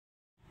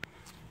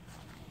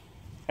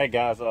Hey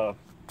guys, I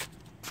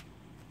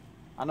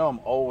know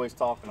I'm always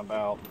talking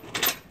about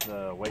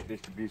the weight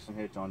distribution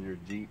hitch on your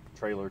Jeep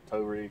trailer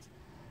tow rigs.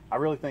 I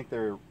really think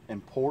they're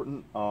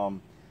important.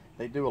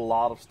 They do a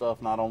lot of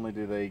stuff. Not only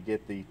do they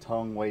get the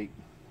tongue weight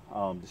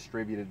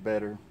distributed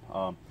better,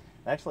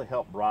 they actually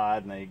help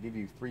ride, and they give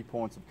you 3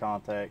 points of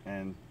contact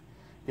and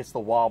gets the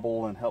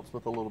wobble and helps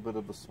with a little bit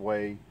of the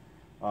sway,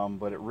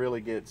 but it really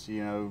gets,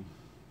 you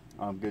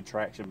know, good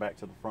traction back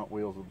to the front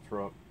wheels of the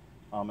truck.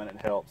 And it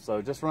helps.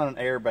 So just running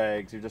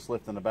airbags, you're just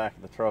lifting the back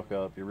of the truck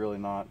up. You're really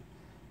not,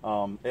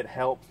 it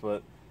helps,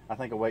 but I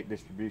think a weight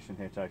distribution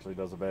hitch actually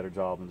does a better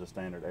job than just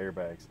standard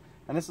airbags.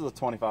 And this is a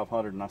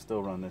 2500 and I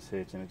still run this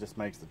hitch, and it just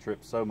makes the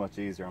trip so much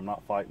easier. I'm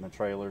not fighting the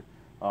trailer.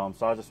 So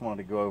I just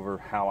wanted to go over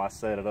how I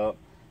set it up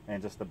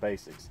and just the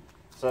basics.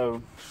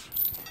 So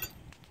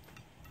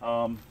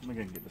let me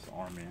go and get this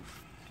arm in.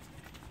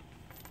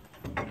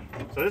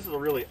 So this is a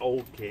really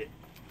old kit.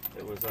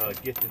 It was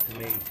gifted to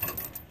me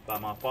by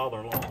my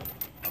father-in-law,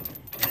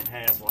 and it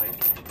has like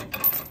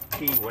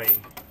keyway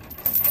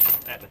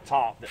at the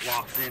top that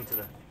locks into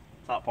the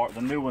top part.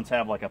 The new ones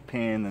have like a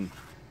pin, and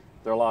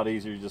they're a lot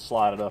easier. You just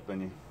slide it up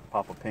and you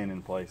pop a pin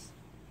in place.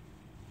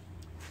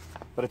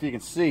 But if you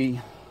can see,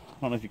 I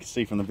don't know if you can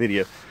see from the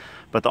video,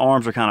 but the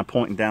arms are kind of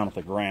pointing down at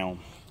the ground.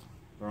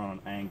 They're on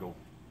an angle,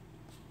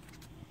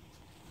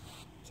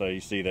 so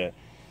you see that.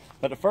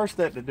 But the first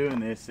step to doing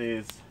this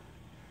is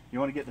you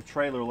want to get the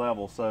trailer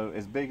level. So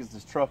as big as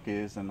this truck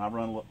is, and I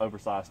run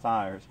oversized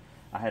tires,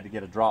 I had to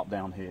get a drop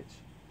down hitch.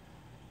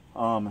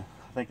 I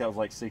think that was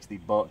like 60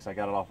 bucks. I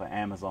got it off of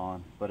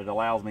Amazon, but it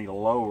allows me to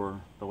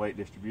lower the weight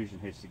distribution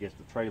hitch to get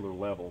the trailer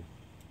level.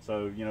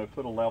 So, you know,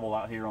 put a level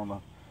out here on the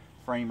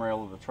frame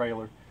rail of the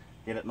trailer,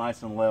 get it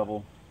nice and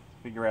level,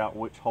 figure out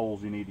which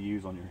holes you need to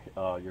use on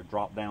your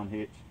drop down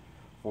hitch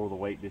for the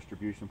weight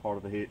distribution part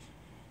of the hitch.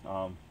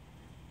 And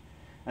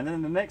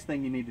then the next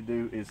thing you need to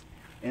do is,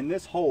 in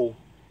this hole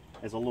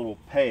is a little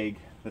peg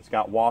that's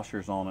got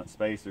washers on it,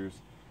 spacers,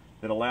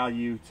 that allow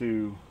you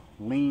to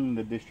lean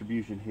the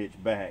distribution hitch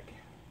back.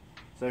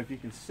 So if you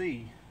can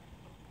see,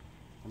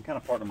 I'm kind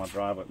of parking my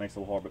driveway, it makes it a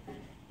little hard, but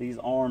these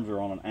arms are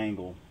on an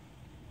angle.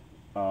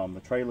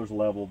 The trailer's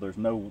level, there's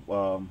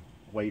no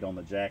weight on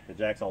the jack. The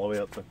jack's all the way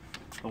up. So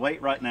the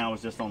weight right now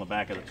is just on the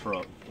back of the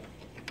truck.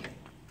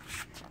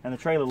 And the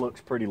trailer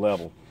looks pretty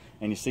level,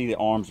 and you see the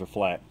arms are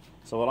flat.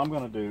 So what I'm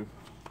going to do,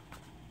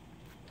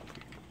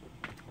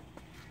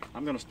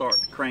 I'm going to start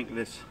to crank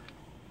this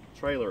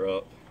trailer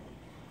up.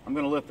 I'm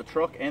going to lift the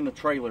truck and the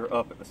trailer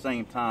up at the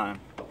same time.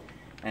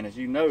 And as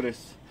you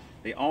notice,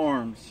 the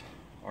arms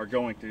are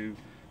going to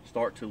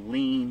start to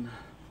lean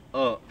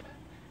up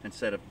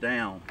instead of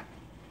down.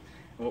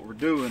 And what we're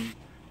doing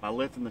by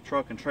lifting the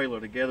truck and trailer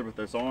together with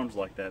those arms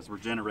like that is we're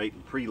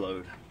generating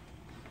preload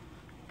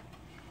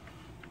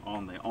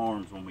on the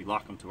arms when we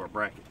lock them to our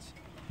brackets.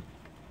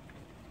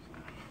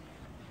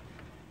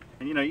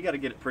 And you know, you got to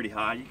get it pretty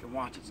high. You can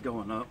watch it's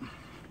going up.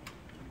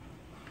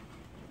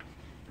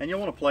 And you'll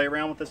want to play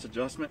around with this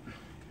adjustment,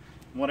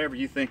 whatever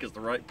you think is the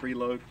right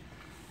preload.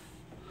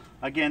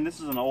 Again, this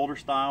is an older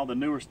style. The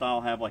newer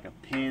style have like a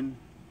pin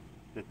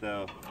that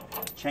the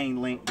chain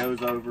link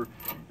goes over,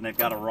 and they've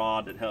got a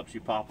rod that helps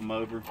you pop them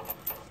over.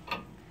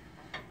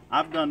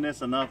 I've done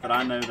this enough that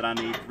I know that I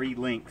need 3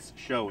 links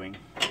showing.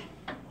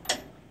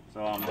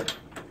 So I'm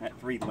at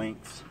 3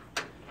 links.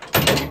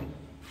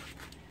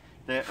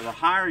 The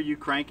higher you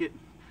crank it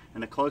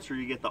and the closer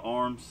you get the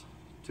arms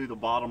to the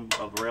bottom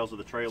of the rails of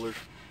the trailer,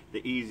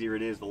 the easier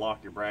it is to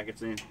lock your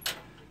brackets in.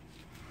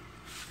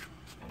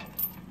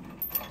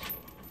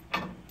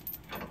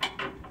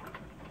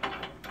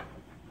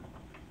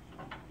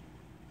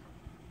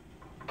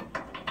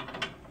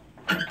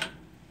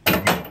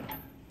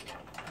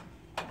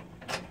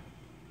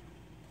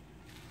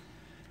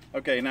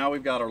 Okay, now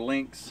we've got our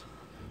links,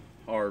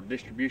 our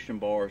distribution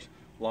bars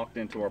locked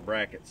into our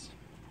brackets.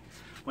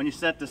 When you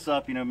set this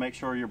up, you know, make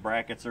sure your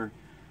brackets are,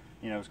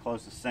 you know, as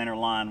close to center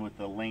line with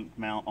the link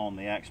mount on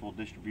the actual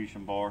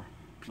distribution bar.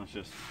 That's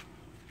just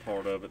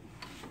part of it.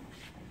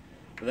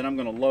 But then I'm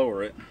going to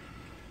lower it.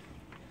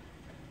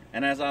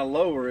 And as I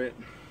lower it,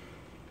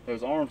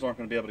 those arms aren't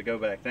going to be able to go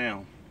back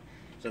down.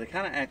 So they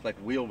kind of act like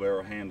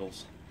wheelbarrow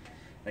handles.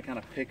 They kind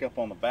of pick up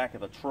on the back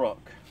of the truck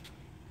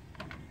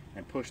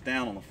and push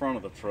down on the front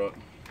of the truck.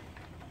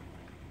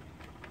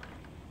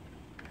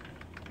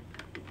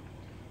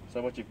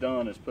 So what you've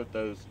done is put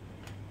those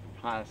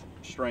high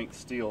strength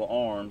steel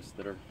arms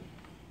that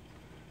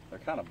they're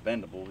kind of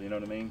bendable, you know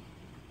what I mean?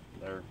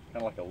 They're kind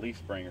of like a leaf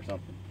spring or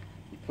something.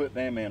 You put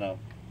them in a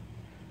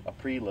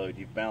preload,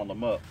 you've bound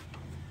them up.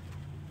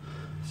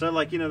 So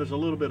like, you know, there's a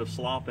little bit of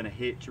slop in a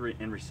hitch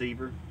and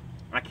receiver.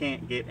 I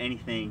can't get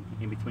anything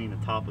in between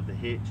the top of the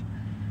hitch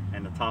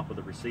and the top of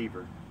the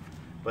receiver.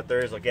 But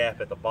there is a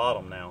gap at the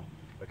bottom now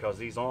because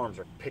these arms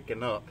are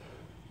picking up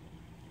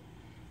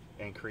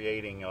and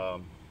creating,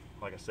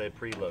 like I said,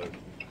 preload.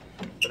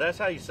 But that's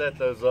how you set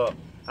those up.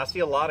 I see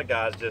a lot of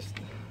guys just,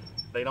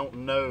 they don't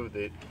know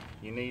that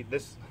you need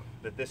this,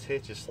 that this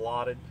hitch is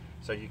slotted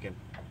so you can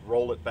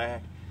roll it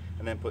back.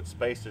 and then put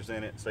spacers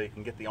in it so you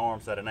can get the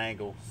arms at an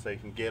angle, so you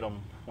can get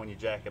them when you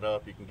jack it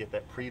up. You can get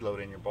that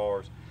preload in your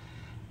bars.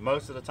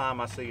 Most of the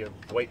time I see a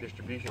weight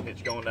distribution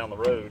hitch going down the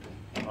road,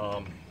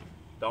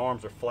 the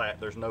arms are flat,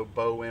 there's no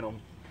bow in them,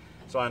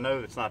 so I know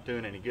it's not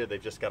doing any good. They've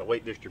just got a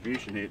weight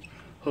distribution hitch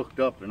hooked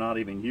up. They're not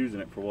even using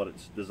it for what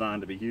it's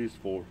designed to be used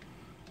for.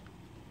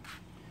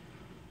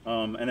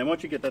 And then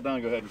once you get that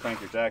done, go ahead and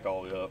crank your jack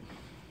all the way up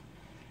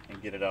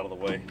and get it out of the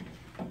way.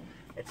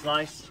 It's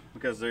nice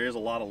because there is a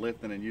lot of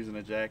lifting and using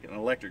a jack. An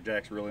electric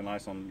jack's really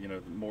nice on, you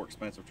know, more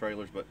expensive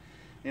trailers, but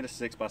in a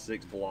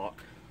 6x6 block,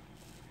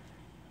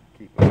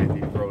 keep it with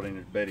you, throw it in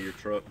the bed of your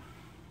truck.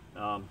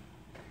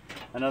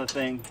 Another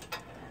thing,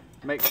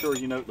 make sure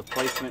you note the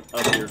placement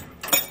of your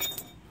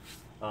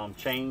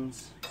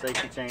chains,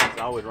 safety chains.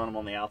 I always run them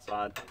on the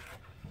outside.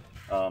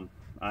 I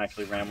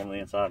actually ran them on the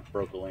inside,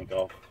 broke the link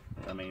off.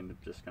 I mean,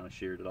 it just kind of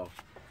sheared it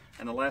off.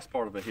 And the last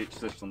part of the hitch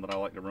system that I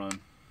like to run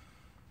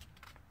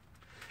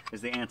is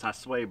the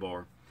anti-sway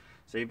bar.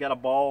 So you've got a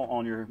ball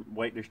on your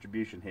weight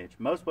distribution hitch.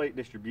 Most weight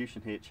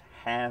distribution hitch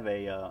have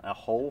a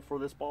hole for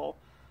this ball.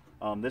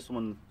 This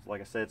one,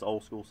 like I said, it's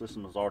old school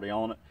system, is already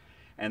on it.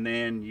 And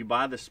then you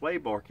buy the sway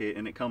bar kit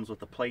and it comes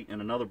with a plate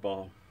and another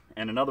ball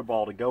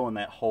to go in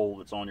that hole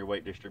that's on your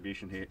weight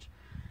distribution hitch.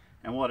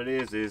 And what it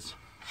is this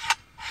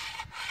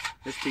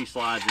piece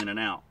slides in and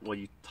out. Well,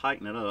 you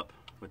tighten it up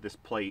with this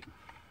plate,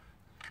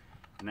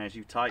 and as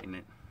you tighten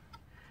it,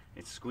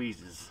 it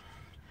squeezes,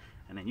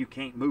 and then you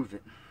can't move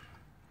it.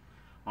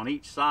 On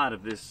each side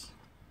of this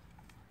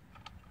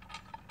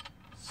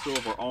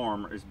silver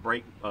arm is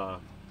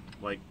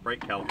like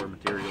brake caliper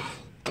materials,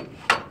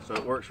 so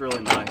it works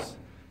really nice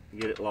to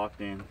get it locked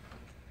in.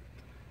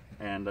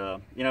 And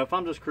you know, if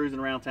I'm just cruising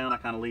around town, I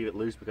kind of leave it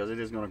loose because it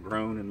is going to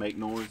groan and make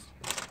noise.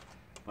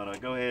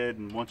 But go ahead,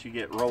 and once you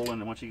get rolling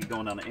and once you get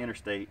going down the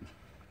interstate,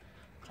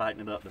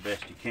 tighten it up the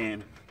best you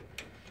can.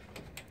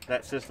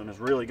 That system is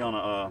really going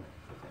to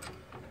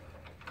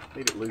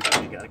leave it loose.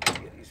 You got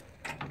to get these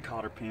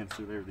cotter pins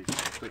through there, these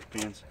quick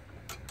pins.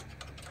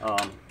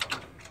 But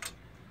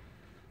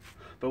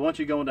once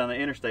you're going down the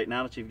interstate,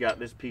 now that you've got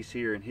this piece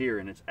here and here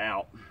and it's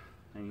out,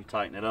 and you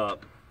tighten it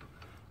up,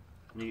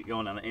 you get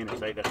going down the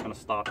interstate, that's going to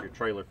stop your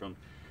trailer from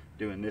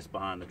doing this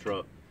behind the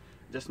truck.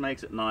 It just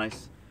makes it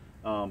nice.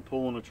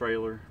 Pulling a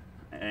trailer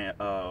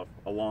a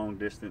long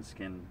distance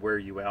can wear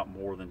you out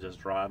more than just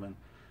driving,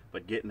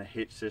 but getting a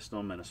hitch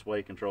system and a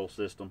sway control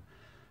system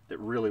that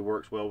really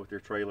works well with your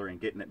trailer and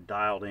getting it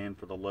dialed in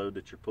for the load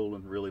that you're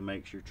pulling really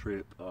makes your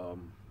trip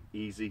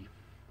easy.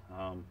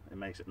 It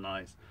makes it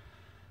nice,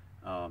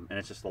 and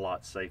it's just a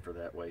lot safer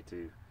that way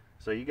too.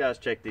 So you guys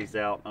check these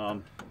out.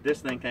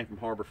 This thing came from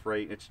Harbor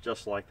Freight. It's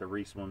just like the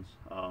Reese ones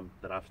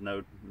that I've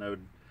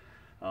noted.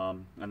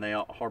 And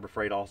Harbor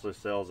Freight also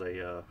sells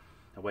a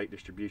weight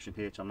distribution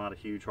hitch. I'm not a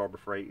huge Harbor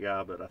Freight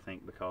guy, but I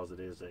think because it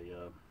is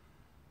a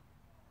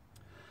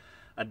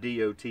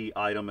DOT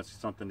item, it's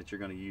something that you're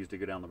going to use to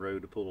go down the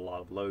road to pull a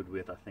lot of load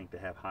with. I think they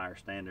have higher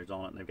standards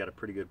on it, and they've got a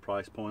pretty good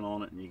price point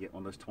on it, and you get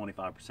one of those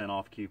 25%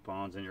 off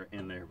coupons, and you're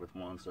in there with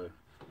one. So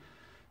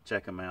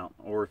check them out.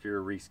 Or if you're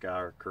a Reese guy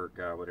or Kirk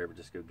guy or whatever,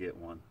 just go get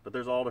one. But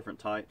there's all different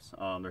types.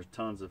 There's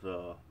tons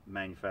of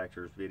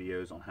manufacturers'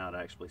 videos on how to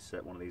actually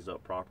set one of these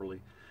up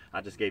properly. I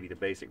just gave you the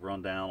basic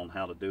rundown on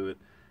how to do it.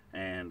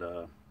 And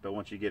but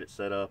once you get it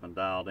set up and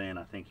dialed in,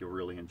 I think you'll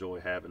really enjoy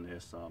having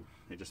this.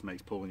 It just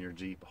makes pulling your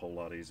Jeep a whole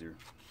lot easier.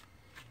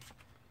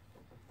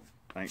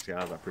 Thanks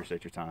guys, I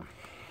appreciate your time.